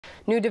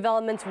New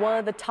Development's one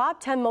of the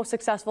top 10 most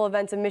successful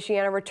events in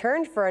Michiana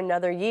returned for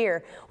another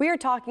year. We are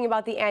talking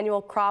about the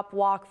annual Crop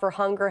Walk for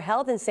Hunger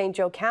held in St.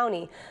 Joe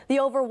County. The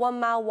over 1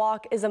 mile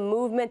walk is a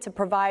movement to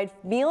provide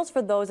meals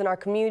for those in our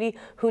community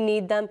who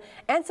need them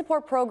and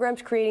support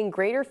programs creating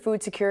greater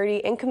food security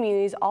in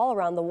communities all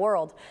around the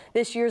world.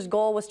 This year's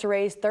goal was to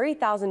raise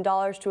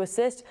 $30,000 to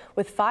assist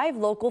with 5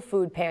 local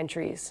food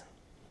pantries.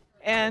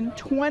 And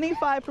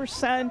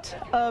 25%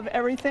 of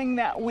everything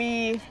that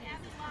we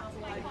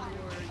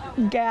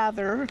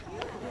gather,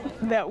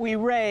 that we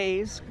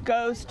raise,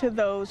 goes to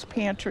those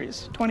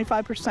pantries.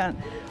 25%.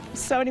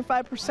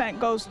 75%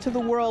 goes to the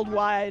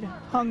worldwide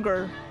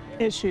hunger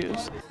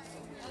issues.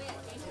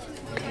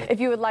 If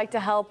you would like to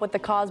help with the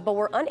cause but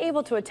were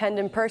unable to attend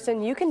in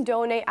person, you can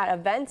donate at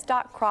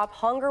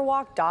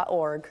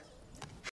events.crophungerwalk.org.